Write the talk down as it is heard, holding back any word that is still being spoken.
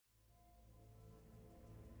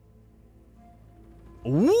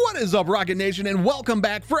What is up, Rocket Nation, and welcome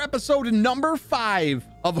back for episode number 5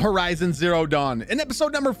 of Horizon Zero Dawn. In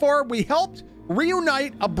episode number 4, we helped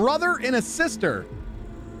reunite a brother and a sister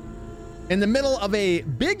in the middle of a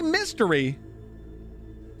big mystery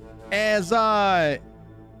as Alara,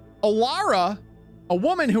 a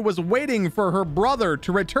woman who was waiting for her brother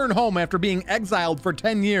to return home after being exiled for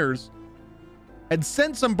 10 years, had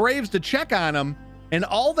sent some Braves to check on him, and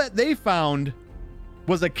all that they found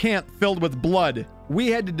was a camp filled with blood. We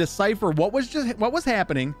had to decipher what was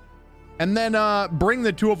happening and then bring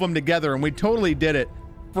the two of them together, and we totally did it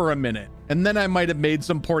for a minute. And then I might have made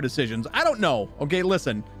some poor decisions. I don't know. Okay,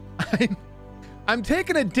 listen. I'm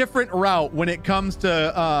taking a different route when it comes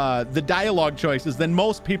to the dialogue choices than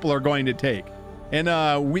most people are going to take.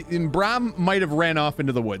 And Bram might have ran off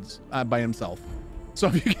into the woods by himself. So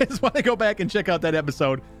if you guys want to go back and check out that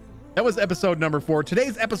episode, that was episode number 4.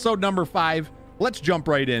 Today's episode number 5. Let's jump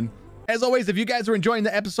right in. As always, if you guys are enjoying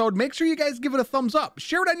the episode, make sure you guys give it a thumbs up.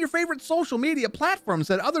 Share it on your favorite social media platforms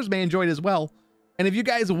that others may enjoy it as well. And if you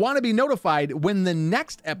guys want to be notified when the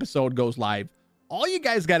next episode goes live, all you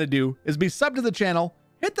guys got to do is be subbed to the channel,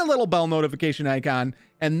 hit the little bell notification icon,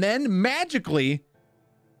 and then magically,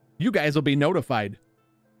 you guys will be notified.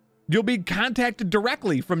 You'll be contacted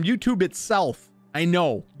directly from YouTube itself. I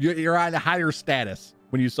know, you're at a higher status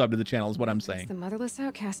when you sub to the channel is what I'm saying. It's the motherless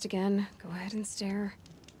outcast again. Go ahead and stare.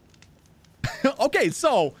 Okay,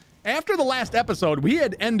 so after the last episode, we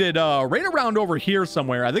had ended right around over here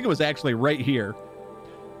somewhere. I think it was actually right here.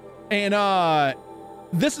 And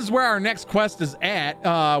this is where our next quest is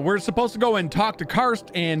at. We're supposed to go and talk to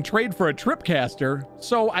Karst and trade for a Tripcaster.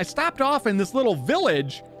 So I stopped off in this little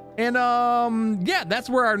village, and yeah, that's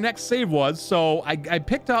where our next save was. So I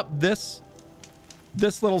picked up this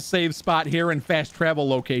little save spot here and fast travel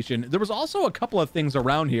location. There was also a couple of things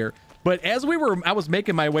around here, but as I was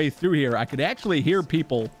making my way through here, I could actually hear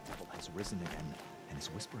people. Has risen again and is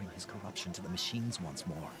whispering his corruption to the machines once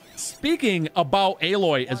more. Speaking about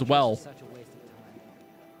Aloy as well.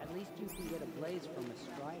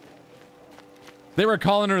 They were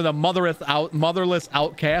calling her the motherless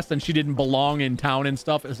outcast, and she didn't belong in town and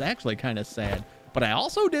stuff. It was actually kind of sad. But I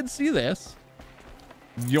also did see this.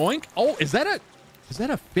 Yoink. Oh, is that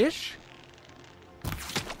a fish?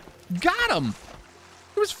 Got him.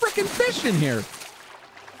 There was freaking fish in here.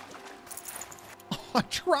 Oh, a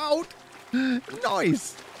trout.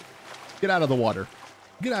 Nice. Get out of the water.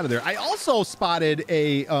 Get out of there. I also spotted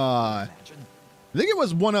a, I think it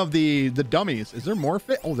was one of the dummies. Is there more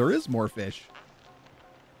fish? Oh, there is more fish.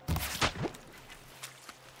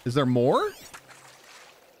 Is there more?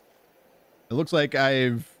 It looks like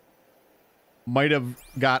might have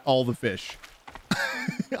got all the fish.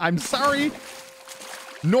 I'm sorry,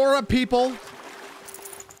 Nora people.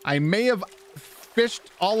 I may have fished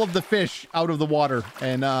all of the fish out of the water,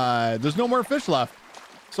 and there's no more fish left.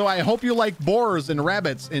 So I hope you like boars and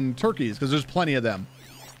rabbits and turkeys, because there's plenty of them.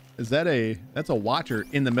 That's a watcher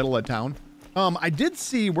in the middle of town. I did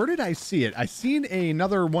see, where did I see it? I seen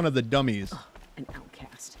another one of the dummies. Ugh, an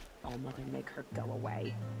outcast. All mother make her go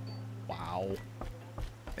away. Wow.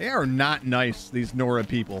 They are not nice, these Nora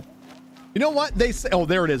people. You know what? They say, oh,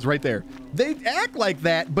 there it is right there. They act like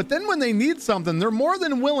that, but then when they need something, they're more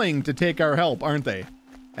than willing to take our help, aren't they?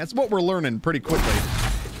 That's what we're learning pretty quickly.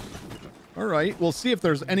 All right, we'll see if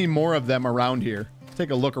there's any more of them around here. Let's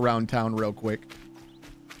take a look around town real quick.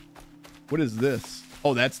 What is this?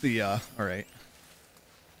 Oh, that's the, all right.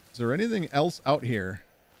 Is there anything else out here?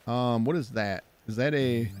 What is that? Is that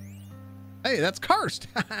a, hey, that's Karst.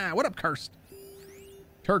 What up, Karst?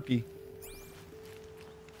 Turkey.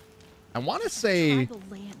 I want to say... Tribal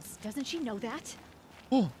lands. Doesn't she know that?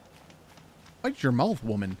 Oh, bite your mouth,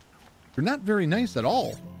 woman. You're not very nice at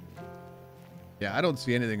all. Yeah, I don't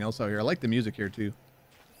see anything else out here. I like the music here, too.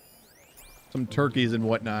 Some turkeys and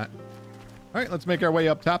whatnot. All right, let's make our way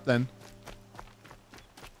up top, then.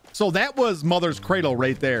 So that was Mother's Cradle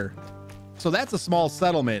right there. So that's a small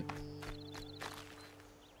settlement.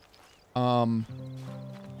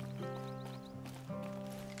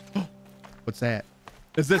 What's that?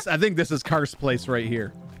 Is this? I think this is Karst's place right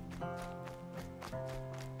here.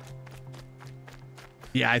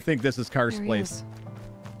 Yeah, I think this is Karst's place.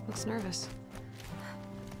 Looks nervous.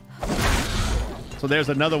 So there's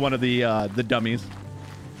another one of the dummies.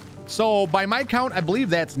 So by my count, I believe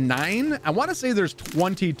that's 9. I want to say there's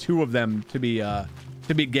 22 of them to be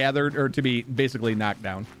gathered, or to be basically knocked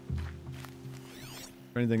down.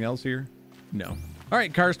 Anything else here? No. All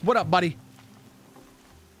right, Karst, what up, buddy?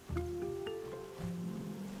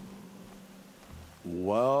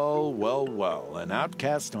 Well, well, well. An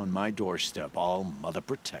outcast on my doorstep. All mother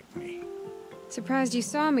protect me. Surprised you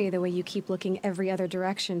saw me the way you keep looking every other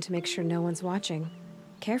direction to make sure no one's watching.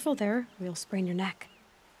 Careful there, or you'll sprain your neck.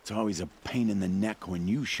 It's always a pain in the neck when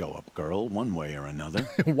you show up, girl, one way or another.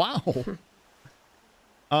 Wow.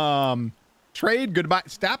 Trade, goodbye.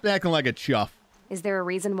 Stop acting like a chuff. Is there a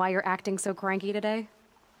reason why you're acting so cranky today?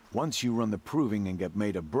 Once you run the proving and get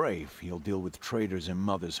made a brave, you'll deal with traitors in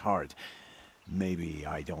Mother's Heart. Maybe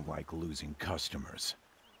I don't like losing customers.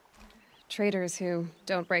 Traitors who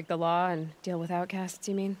don't break the law and deal with outcasts,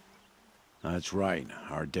 you mean? That's right.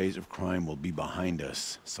 Our days of crime will be behind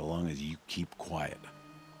us, so long as you keep quiet.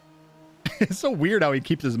 It's so weird how he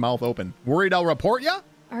keeps his mouth open. Worried I'll report ya?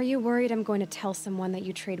 Are you worried I'm going to tell someone that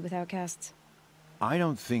you trade with outcasts? I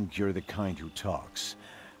don't think you're the kind who talks,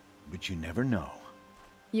 but you never know.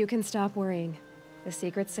 You can stop worrying. The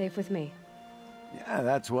secret's safe with me. Yeah,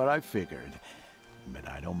 that's what I figured, but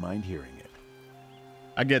I don't mind hearing it.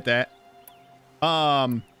 I get that.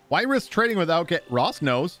 Why risk trading with outcast? Rost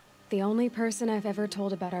knows. The only person I've ever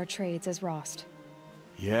told about our trades is Rost.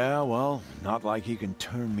 Yeah, well, not like he can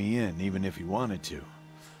turn me in, even if he wanted to.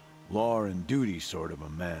 Law and duty sort of a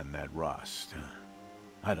man, that Rost.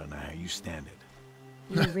 I don't know how you stand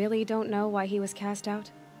it. You really don't know why he was cast out?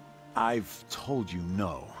 I've told you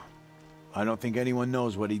no. I don't think anyone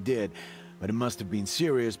knows what he did, but it must have been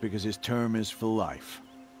serious because his term is for life.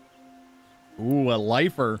 Ooh, a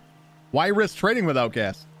lifer. Why risk trading with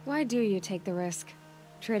outcasts? Why do you take the risk?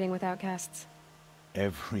 Trading with outcasts?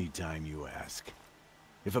 Every time you ask.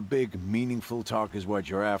 If a big, meaningful talk is what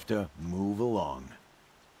you're after, move along.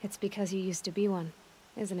 It's because you used to be one,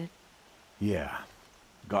 isn't it? Yeah.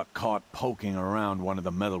 Got caught poking around one of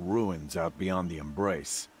the metal ruins out beyond the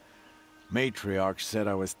Embrace. Matriarch said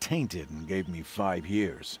I was tainted and gave me 5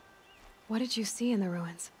 years. What did you see in the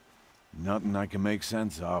ruins? Nothing I can make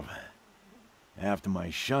sense of. After my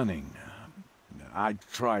shunning, I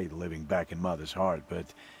tried living back in Mother's Heart, but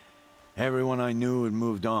everyone I knew had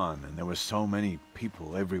moved on, and there were so many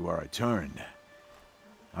people everywhere I turned.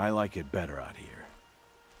 I like it better out here.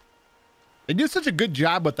 They do such a good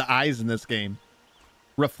job with the eyes in this game.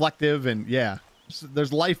 Reflective and yeah,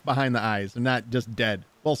 there's life behind the eyes. They're not just dead.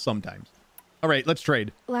 Well, sometimes. All right, let's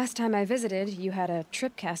trade. Last time I visited, you had a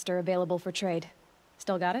Tripcaster available for trade.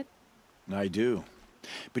 Still got it? I do.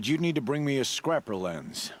 But you'd need to bring me a scrapper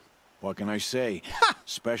lens. What can I say?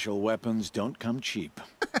 Special weapons don't come cheap.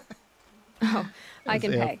 Oh, I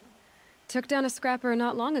can Yeah. pay. Took down a scrapper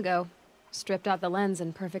not long ago. Stripped out the lens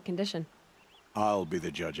in perfect condition. I'll be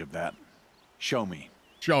the judge of that. Show me.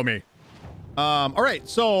 Show me. All right,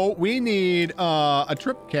 so we need a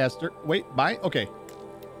Tripcaster. Wait, buy? Okay.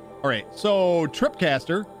 All right, so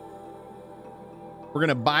Tripcaster. We're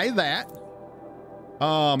gonna buy that.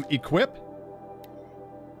 Equip.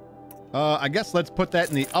 I guess let's put that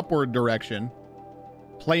in the upward direction.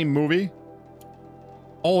 Play movie.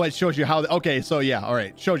 Oh, it shows you how. Okay, so yeah, all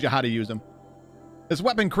right, shows you how to use them. This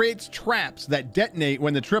weapon creates traps that detonate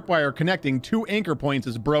when the tripwire connecting 2 anchor points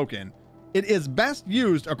is broken. It is best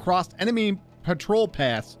used across enemy patrol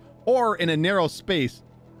paths or in a narrow space.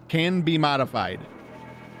 Can be modified.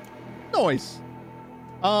 Nice.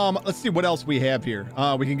 Let's see what else we have here.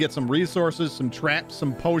 We can get some resources, some traps,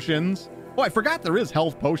 some potions. Oh, I forgot there is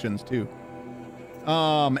health potions too.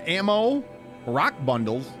 Ammo, rock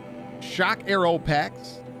bundles, shock arrow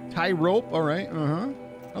packs, tie rope. All right. I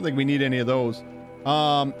don't think we need any of those.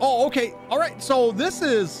 Oh, okay. All right. So this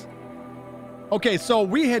is. Okay, so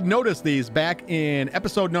we had noticed these back in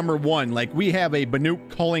episode number 1. Like, we have a Banuk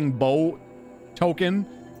Culling Bow token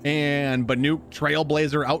and Banuk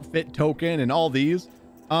Trailblazer outfit token and all these.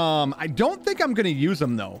 I don't think I'm going to use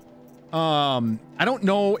them, though. I don't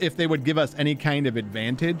know if they would give us any kind of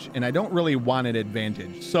advantage, and I don't really want an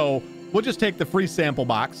advantage. So we'll just take the free sample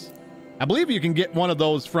box. I believe you can get one of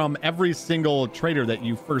those from every single trader that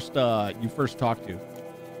you first talk to.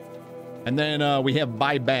 And then we have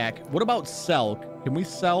buy back. What about sell? Can we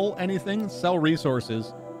sell anything? Sell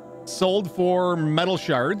resources. Sold for metal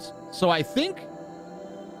shards. So I think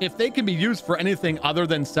if they can be used for anything other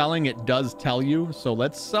than selling, it does tell you. So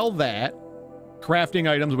let's sell that. Crafting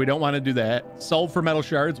items, we don't want to do that. Sold for metal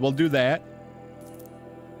shards, we'll do that.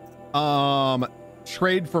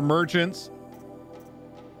 Trade for merchants.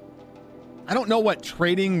 I don't know what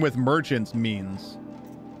trading with merchants means.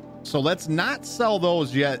 So let's not sell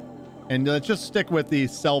those yet. And let's just stick with the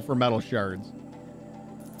sell for metal shards.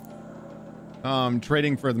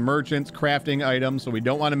 Trading for the merchants, crafting items. So we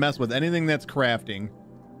don't want to mess with anything that's crafting.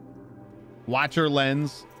 Watcher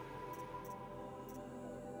lens.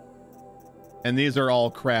 And these are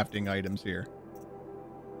all crafting items here.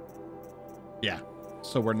 Yeah.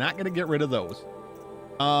 So we're not going to get rid of those.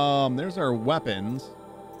 There's our weapons.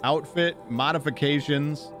 Outfit,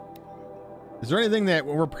 modifications. Is there anything that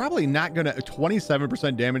we're probably not gonna,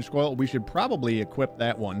 27% damage coil? We should probably equip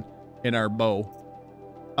that one in our bow.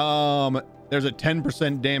 There's a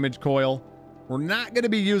 10% damage coil. We're not gonna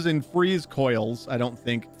be using freeze coils, I don't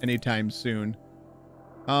think, anytime soon.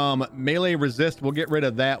 Melee resist, we'll get rid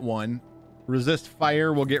of that one. Resist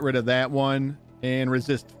fire, we'll get rid of that one. And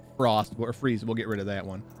resist frost or freeze, we'll get rid of that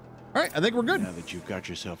one. All right, I think we're good. Now that you've got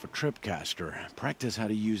yourself a Tripcaster, practice how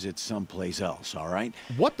to use it someplace else, all right?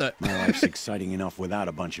 What the? My life's exciting enough without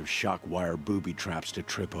a bunch of shock wire booby traps to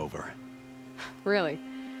trip over. Really?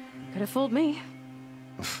 Could have fooled me.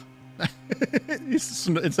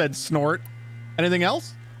 It said snort. Anything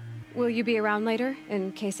else? Will you be around later,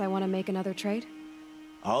 in case I want to make another trade?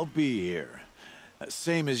 I'll be here.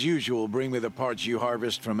 Same as usual, bring me the parts you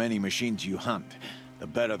harvest from any machines you hunt. The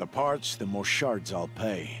better the parts, the more shards I'll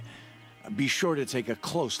pay. Be sure to take a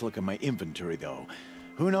close look at my inventory, though.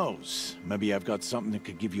 Who knows? Maybe I've got something that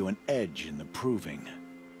could give you an edge in the proving.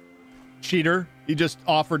 Cheater. He just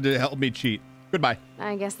offered to help me cheat. Goodbye.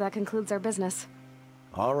 I guess that concludes our business.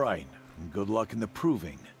 All right. Good luck in the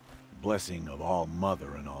proving. Blessing of All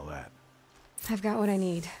Mother and all that. I've got what I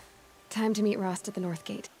need. Time to meet Rost at the North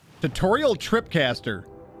Gate. Tutorial Tripcaster.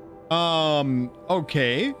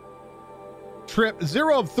 Okay. Trip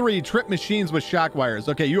 0 of 3 trip machines with shock wires.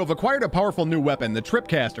 Okay, you have acquired a powerful new weapon, the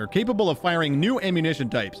Tripcaster, capable of firing new ammunition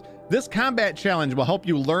types. This combat challenge will help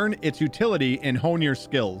you learn its utility and hone your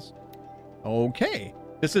skills. Okay.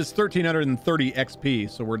 This is 1330 XP,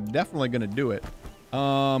 so we're definitely gonna do it.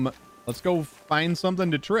 Let's go find something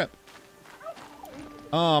to trip.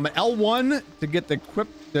 L1 to get the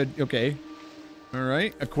okay. All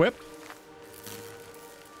right, equipped.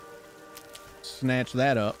 Snatch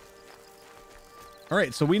that up. All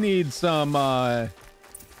right, so we need some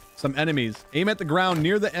enemies. Aim at the ground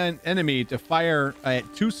near the enemy to fire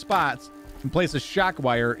at 2 spots and place a shock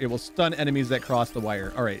wire. It will stun enemies that cross the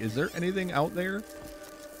wire. All right, is there anything out there?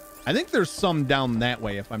 I think there's some down that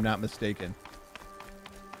way, if I'm not mistaken.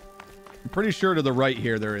 I'm pretty sure to the right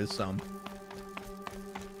here there is some.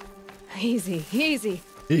 Easy, easy.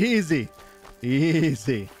 Easy.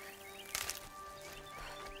 Easy.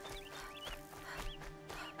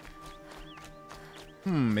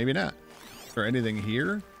 Maybe not. Is there anything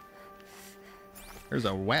here? There's a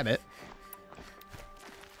wabbit.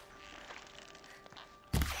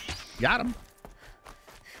 Got him.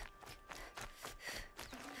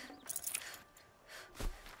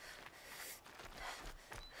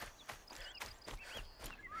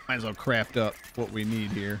 Might as well craft up what we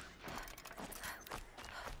need here.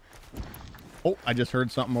 Oh, I just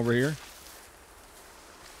heard something over here.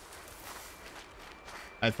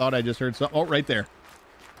 I thought I just heard something. Oh, right there.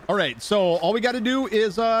 All right, so all we got to do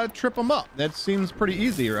is trip them up. That seems pretty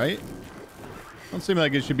easy, right? Don't seem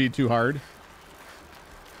like it should be too hard.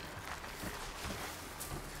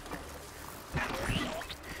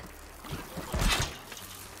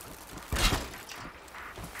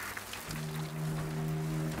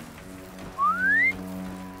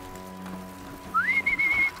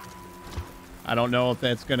 I don't know if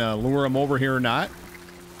that's going to lure them over here or not.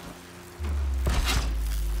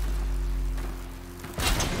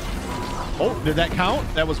 Oh, did that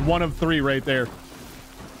count? That was 1 of 3 right there.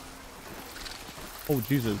 Oh,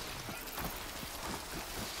 Jesus.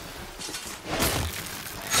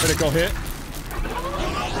 Critical hit.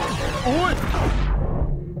 Oh!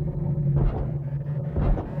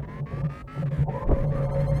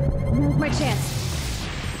 My chance.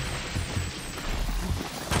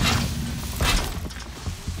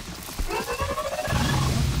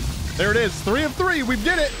 There it is. 3 of 3. We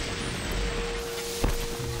did it.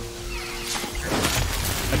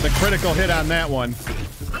 That's a critical hit on that one.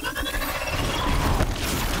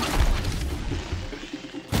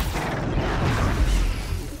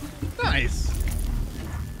 Nice.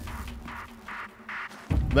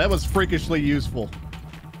 That was freakishly useful.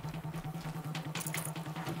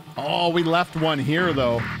 Oh, we left one here,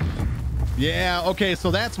 though. Yeah, okay, so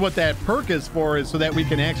that's what that perk is for, is so that we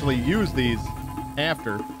can actually use these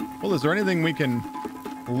after. Well, is there anything we can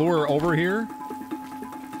lure over here?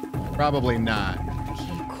 Probably not.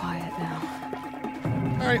 Keep quiet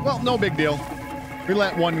now. All right, well, no big deal. We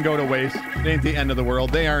let one go to waste. It ain't the end of the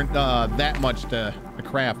world. They aren't that much to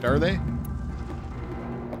craft, are they?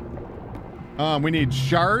 We need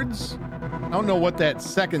shards. I don't know what that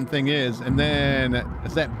second thing is. And then,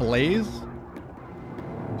 is that blaze?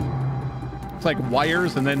 It's like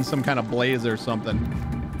wires and then some kind of blaze or something.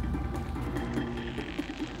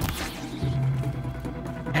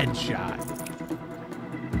 Headshot.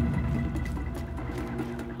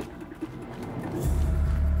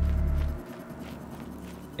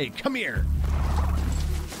 Hey, come here.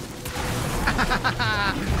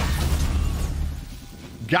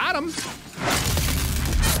 Got him.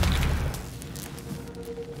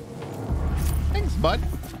 Thanks, bud.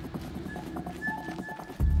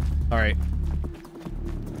 All right.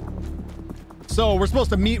 So we're supposed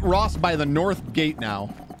to meet Rost by the north gate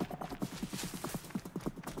now.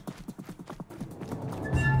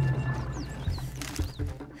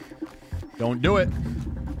 Don't do it.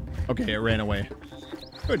 Okay, it ran away.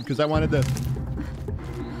 Good, because I wanted to...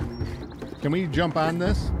 Can we jump on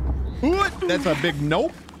this? Ooh, that's a big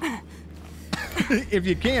nope. If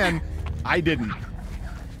you can. I didn't.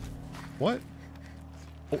 What?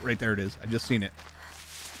 Oh, right there it is. I just seen it.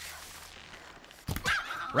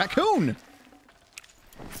 Raccoon.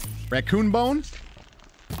 Raccoon bone.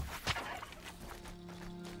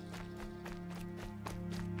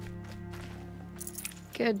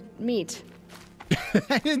 Good meat.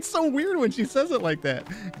 It's so weird when she says it like that.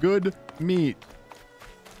 Good meat.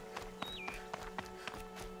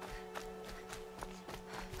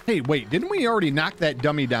 Hey, wait, didn't we already knock that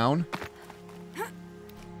dummy down?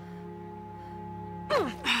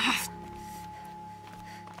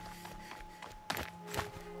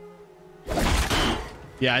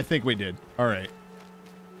 Yeah, I think we did. All right.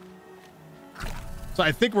 So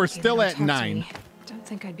I think we're still at 9. Don't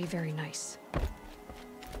think I'd be very nice.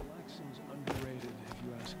 Relaxing's underrated, if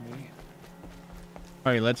you ask me.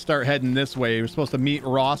 All right, let's start heading this way. We're supposed to meet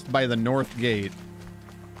Rost by the north gate.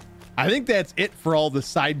 I think that's it for all the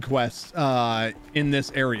side quests in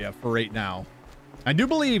this area for right now. I do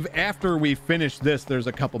believe after we finish this, there's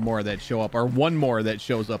a couple more that show up, or one more that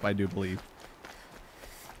shows up, I do believe.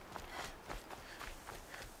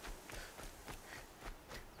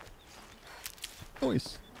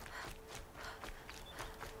 Nice.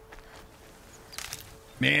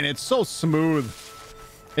 Man, it's so smooth.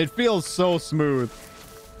 It feels so smooth.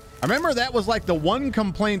 I remember that was like the one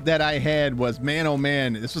complaint that I had was, man, oh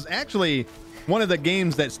man, this was actually one of the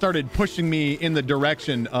games that started pushing me in the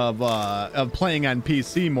direction of playing on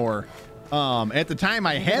PC more. At the time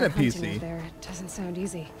I had a PC. There. It doesn't sound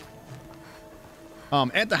easy.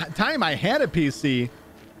 At the time I had a PC,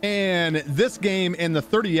 and this game and the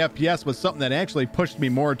 30 FPS was something that actually pushed me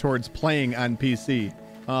more towards playing on PC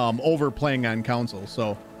over playing on console.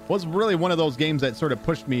 So it was really one of those games that sort of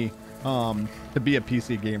pushed me to be a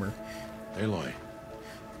PC gamer. Aloy,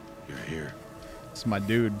 you're here. It's my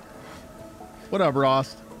dude. What up,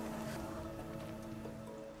 Rost?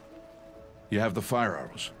 You have the fire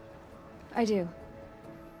arrows. I do.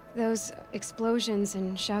 Those explosions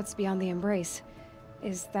and shouts beyond the embrace.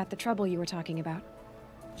 Is that the trouble you were talking about?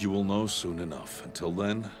 You will know soon enough. Until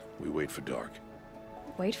then, we wait for dark.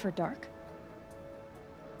 Wait for dark?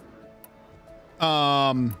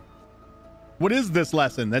 What is this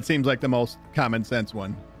lesson? That seems like the most common sense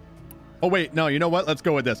one. Oh, wait. No, you know what? Let's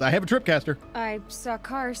go with this. I have a Tripcaster. I saw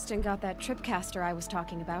Karst and got that Tripcaster I was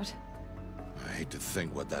talking about. I hate to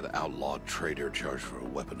think what that outlawed trader charged for a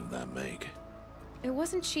weapon of that make. It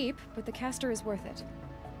wasn't cheap, but the caster is worth it.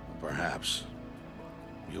 Perhaps.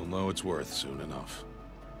 You'll know it's worth soon enough.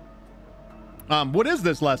 What is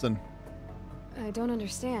this lesson? I don't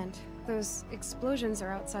understand. Those explosions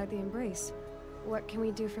are outside the embrace. What can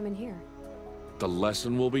we do from in here? The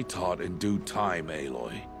lesson will be taught in due time,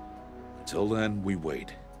 Aloy. Until then, we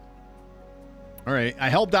wait. All right. I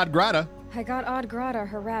helped Odgrata. I got Odgrata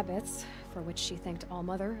her rabbits, for which she thanked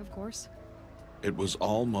Allmother, of course. It was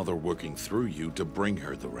Allmother working through you to bring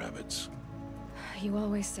her the rabbits. You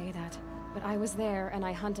always say that, but I was there and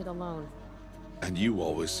I hunted alone. And you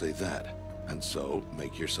always say that, and so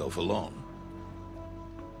make yourself alone.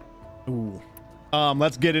 Ooh.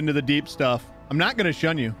 Let's get into the deep stuff. I'm not going to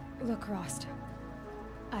shun you. Look, Rost.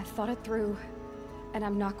 I thought it through, and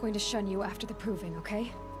I'm not going to shun you after the proving,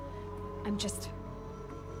 okay?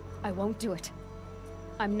 I won't do it.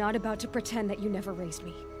 I'm not about to pretend that you never raised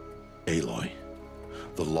me. Aloy,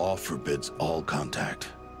 the law forbids all contact.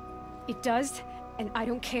 It does, and I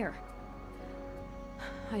don't care.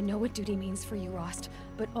 I know what duty means for you, Rost,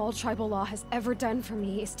 but all tribal law has ever done for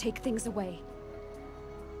me is take things away.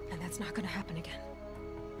 And that's not gonna happen again.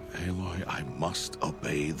 Aloy, I must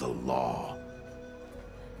obey the law.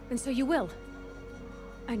 And so you will.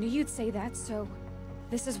 I knew you'd say that, so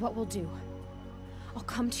this is what we'll do. I'll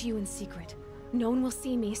come to you in secret. No one will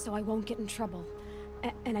see me, so I won't get in trouble.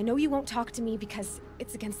 And I know you won't talk to me because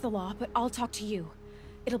it's against the law, but I'll talk to you.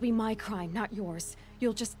 It'll be my crime, not yours.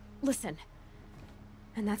 You'll just listen.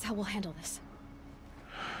 And that's how we'll handle this.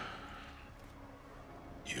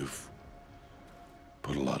 You've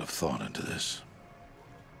put a lot of thought into this.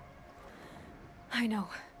 I know.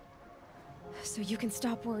 So you can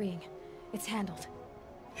stop worrying. It's handled.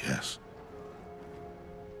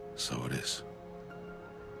 So it is.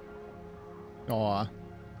 Aw.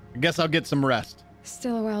 I guess I'll get some rest.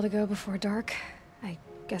 Still a while to go before dark. I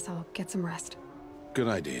guess I'll get some rest. Good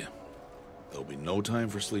idea. There'll be no time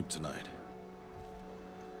for sleep tonight.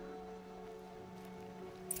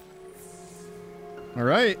 All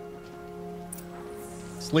right.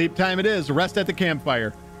 Sleep time it is. Rest at the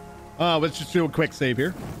campfire. Let's just do a quick save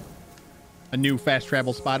here. A new fast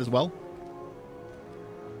travel spot as well.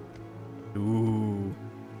 Ooh.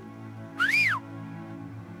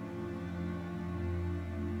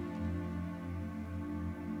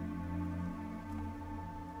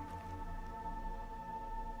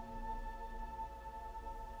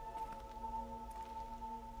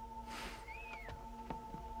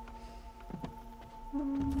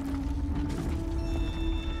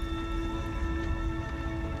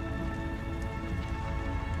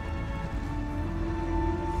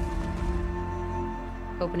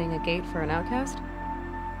 Opening a gate for an outcast?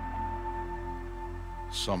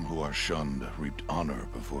 Some who are shunned reaped honor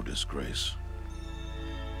before disgrace.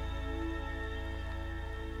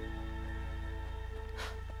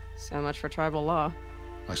 So much for tribal law.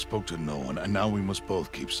 I spoke to no one, and now we must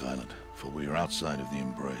both keep silent, for we are outside of the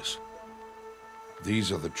embrace.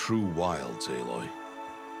 These are the true wilds, Aloy,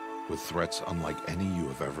 with threats unlike any you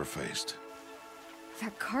have ever faced.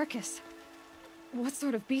 That carcass. What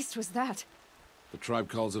sort of beast was that? The tribe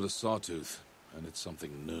calls it a sawtooth, and it's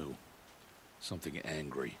something new. Something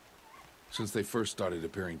angry. Since they first started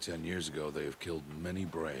appearing 10 years ago, they have killed many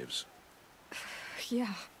braves.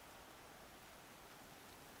 Yeah.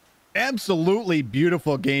 Absolutely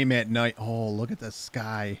beautiful game at night. Oh, look at the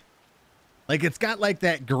sky. Like, it's got like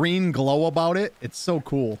that green glow about it. It's so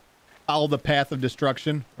cool. Follow the path of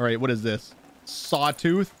destruction. All right, what is this?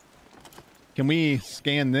 Sawtooth. Can we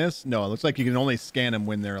scan this? No, it looks like you can only scan them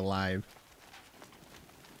when they're alive.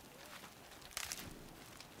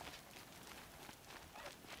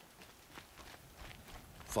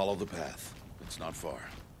 Follow the path. It's not far.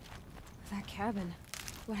 That cabin.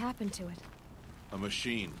 What happened to it? A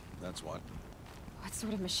machine, that's what. What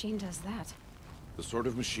sort of machine does that? The sort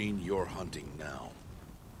of machine you're hunting now.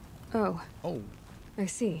 Oh, Oh, I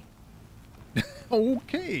see.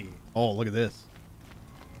 okay. Oh, look at this.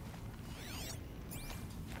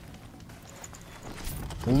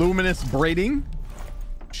 Luminous braiding,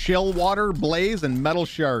 chill water, blaze, and metal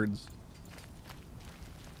shards.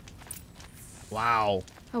 Wow.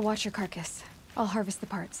 I'll watch your carcass. I'll harvest the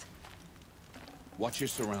parts. Watch your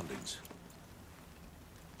surroundings.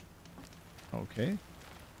 Okay.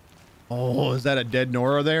 Oh, is that a dead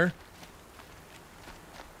Nora there?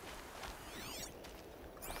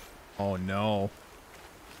 Oh, no.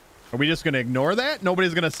 Are we just going to ignore that?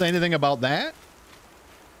 Nobody's going to say anything about that?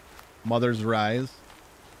 Mother's Rise.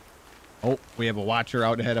 Oh, we have a watcher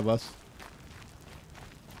out ahead of us.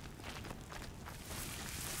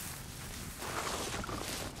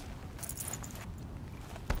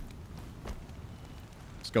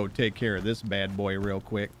 Let's go take care of this bad boy real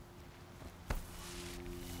quick.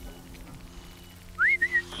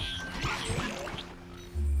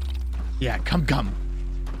 Yeah, come.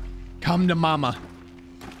 Come to mama.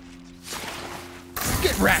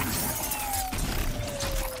 Get wrecked.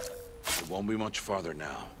 It won't be much farther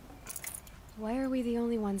now. Why are we the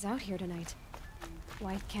only ones out here tonight?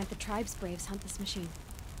 Why can't the tribe's braves hunt this machine?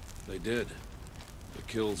 They did. The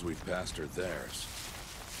kills we've passed are theirs.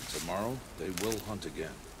 And tomorrow, they will hunt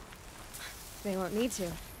again. They won't need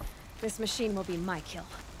to. This machine will be my kill.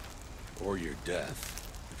 Or your death,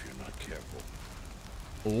 if you're not careful.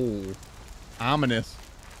 Oh, ominous.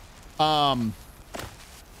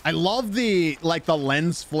 I love the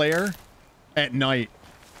lens flare at night.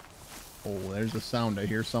 Oh, there's a sound. I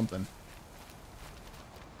hear something.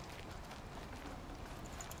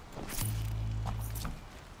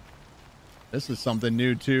 This is something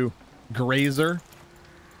new too. Grazer.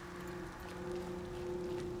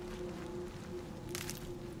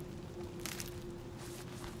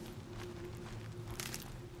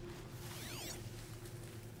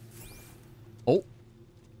 Oh.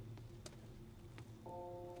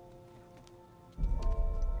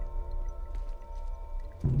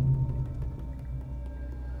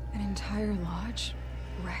 An entire lodge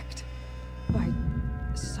wrecked by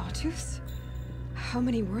sawtooths? How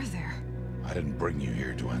many were there? I didn't bring you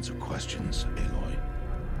here to answer questions, Aloy.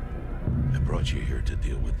 I brought you here to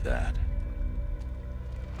deal with that.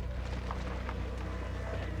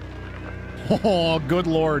 Oh, good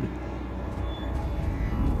lord.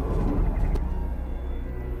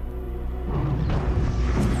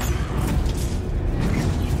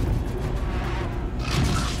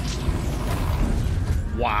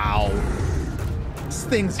 Wow. This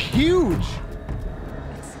thing's huge.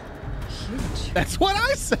 That's what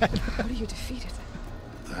I said. How do you defeat it?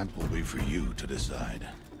 That will be for you to decide.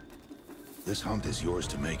 This hunt is yours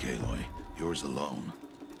to make, Aloy. Yours alone.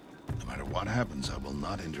 No matter what happens, I will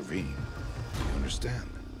not intervene. You understand?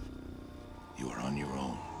 You are on your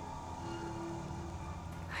own.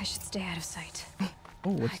 I should stay out of sight.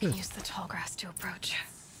 Oh, what's I can this? use the tall grass to approach.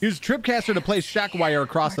 Use Tripcaster to place shock wire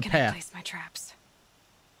across the Where can I path. place my traps?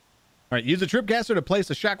 All right, use the Tripcaster to place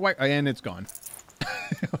a shock wire, and it's gone.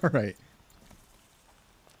 All right.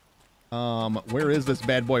 Where is this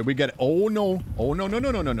bad boy? We got. Oh no! Oh no! No!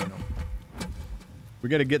 No! No! No! No! No! We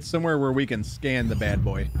got to get somewhere where we can scan the bad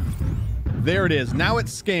boy. There it is. Now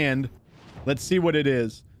it's scanned. Let's see what it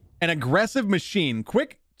is. An aggressive machine,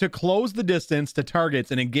 quick to close the distance to targets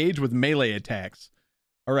and engage with melee attacks.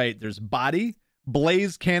 All right, there's body,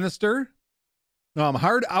 blaze canister,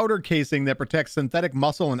 hard outer casing that protects synthetic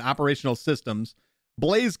muscle and operational systems,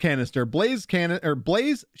 blaze canister, blaze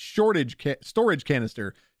storage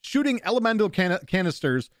canister, shooting elemental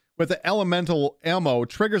canisters with the elemental ammo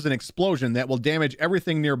triggers an explosion that will damage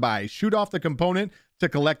everything nearby. Shoot off the component to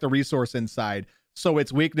collect the resource inside. So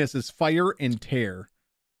its weakness is fire and tear.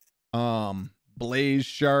 Blaze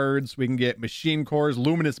shards. We can get machine cores,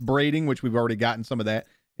 luminous braiding, which we've already gotten some of that,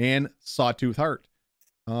 and sawtooth heart.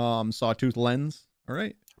 Sawtooth lens. All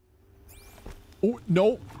right. Oh,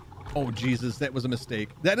 no. Oh, Jesus. That was a mistake.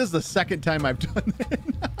 That is the second time I've done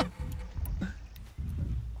that.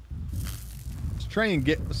 Let's try and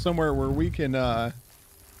get somewhere where we can,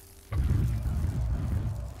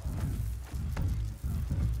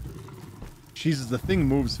 Jesus, the thing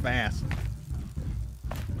moves fast.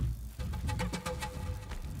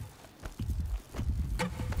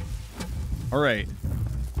 All right.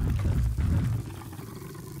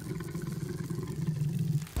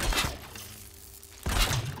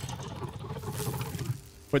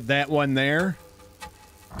 Put that one there.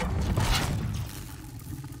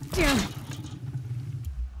 Damn. Let's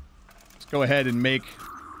go ahead and make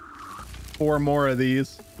 4 more of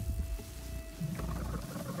these.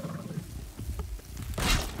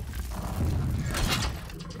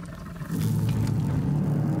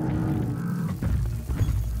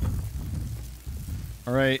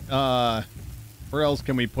 All right, where else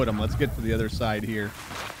can we put them? Let's get to the other side here.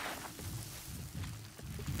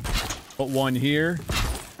 Put one here.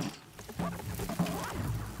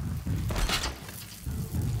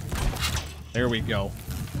 There we go.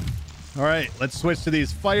 All right, let's switch to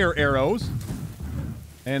these fire arrows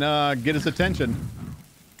and get his attention.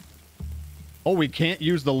 Oh, we can't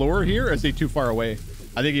use the lure here? Or is he too far away?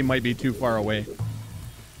 I think he might be too far away.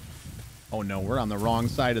 Oh no, we're on the wrong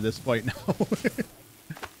side of this fight now.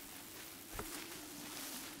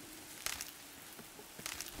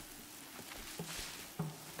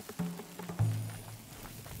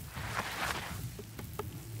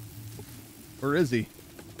 Where is he?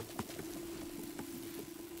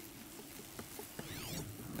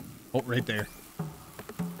 Oh, right there.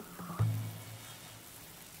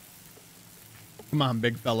 Come on,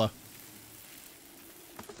 big fella.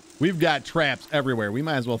 We've got traps everywhere. We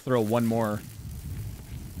might as well throw one more.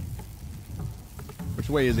 Which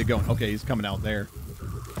way is he going? Okay, he's coming out there.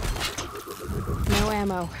 No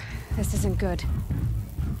ammo. This isn't good.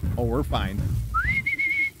 Oh, we're fine.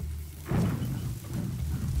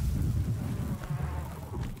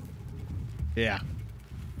 Yeah.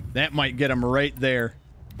 That might get him right there.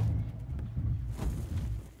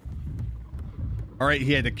 All right,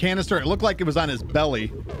 he had a canister. It looked like it was on his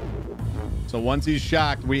belly. So once he's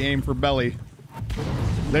shocked, we aim for belly.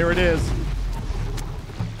 There it is.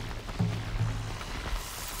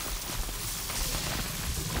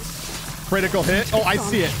 Critical hit. Oh, I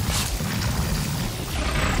see it.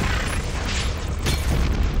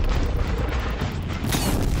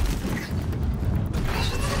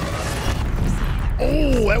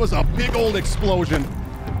 Oh, that was a big old explosion.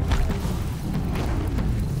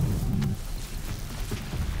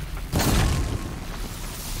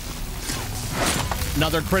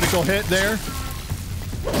 Another critical hit there.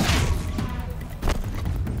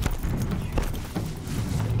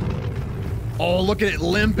 Oh, look at it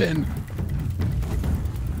limping.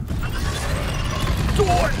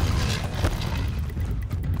 Door.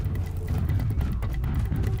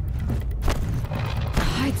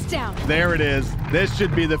 It's down. There it is. This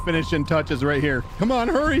should be the finishing touches right here. Come on,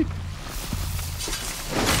 hurry.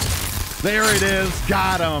 There it is.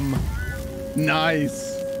 Got him. Nice.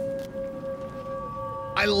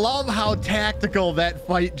 I love how tactical that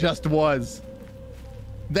fight just was.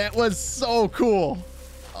 That was so cool.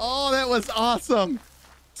 Oh, that was awesome.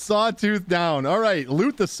 Sawtooth down. All right,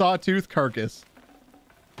 loot the sawtooth carcass.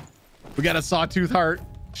 We got a sawtooth heart,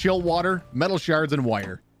 chill water, metal shards, and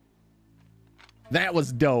wire. That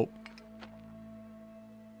was dope.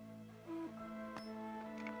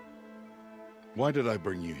 Why did I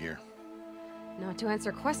bring you here? Not to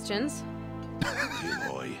answer questions.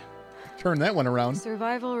 Aloy. Turn that one around.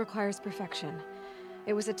 Survival requires perfection.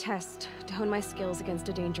 It was a test to hone my skills against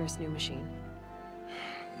a dangerous new machine.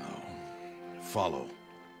 No. Follow.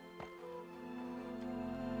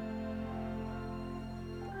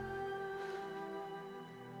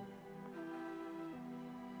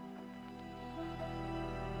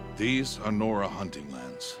 These are Nora hunting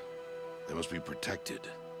lands. They must be protected.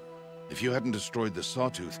 If you hadn't destroyed the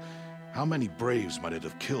Sawtooth, how many Braves might it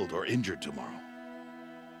have killed or injured tomorrow?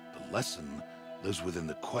 The lesson lives within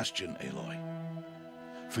the question, Aloy.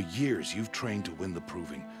 For years, you've trained to win the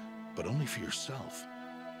proving, but only for yourself.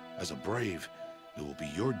 As a Brave, it will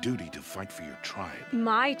be your duty to fight for your tribe.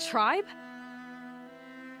 My tribe?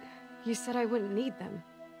 You said I wouldn't need them.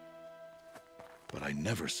 But I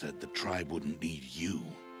never said the tribe wouldn't need you.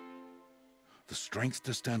 The strength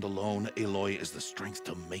to stand alone, Aloy, is the strength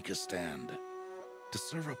to make a stand. To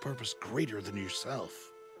serve a purpose greater than yourself.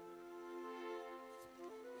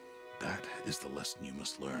 That is the lesson you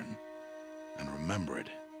must learn. And remember it.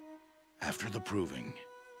 After the proving.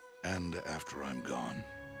 And after I'm gone.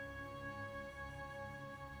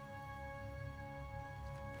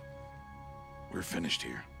 We're finished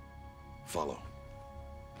here. Follow.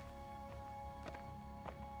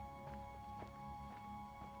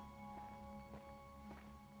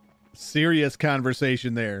 Serious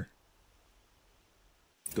conversation there.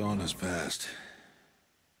 Dawn has passed.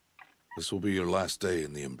 This will be your last day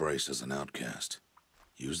in the Embrace as an outcast.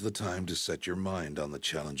 Use the time to set your mind on the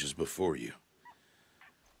challenges before you.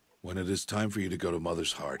 When it is time for you to go to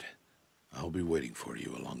Mother's Heart, I'll be waiting for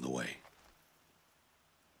you along the way.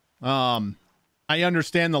 I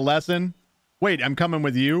understand the lesson. Wait, I'm coming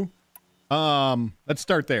with you? Let's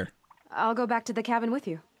start there. I'll go back to the cabin with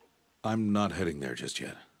you. I'm not heading there just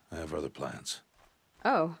yet. I have other plans.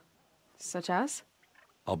 Oh, such as?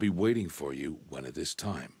 I'll be waiting for you when it is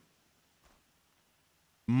time.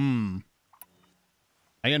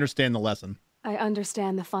 I understand the lesson. I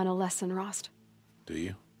understand the final lesson, Rost. Do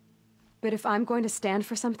you? But if I'm going to stand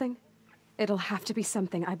for something, it'll have to be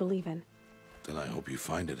something I believe in. Then I hope you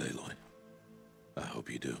find it, Aloy. I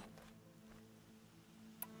hope you do.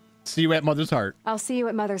 See you at Mother's Heart. I'll see you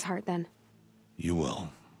at Mother's Heart then. You will.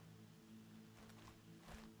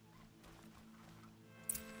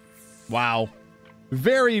 Wow.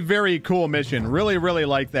 Very, very cool mission. Really, really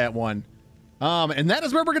like that one. And that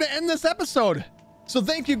is where we're going to end this episode. So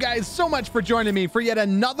thank you guys so much for joining me for yet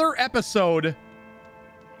another episode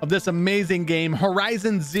of this amazing game,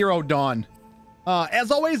 Horizon Zero Dawn.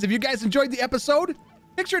 As always, if you guys enjoyed the episode,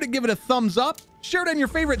 make sure to give it a thumbs up, share it on your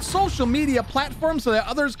favorite social media platforms so that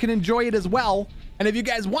others can enjoy it as well. And if you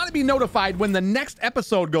guys want to be notified when the next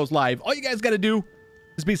episode goes live, all you guys got to do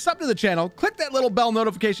is be sub to the channel, click that little bell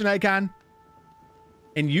notification icon,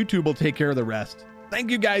 and YouTube will take care of the rest.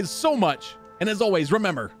 Thank you guys so much. And as always,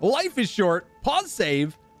 remember, life is short, pause,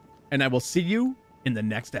 save, and I will see you in the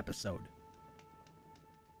next episode.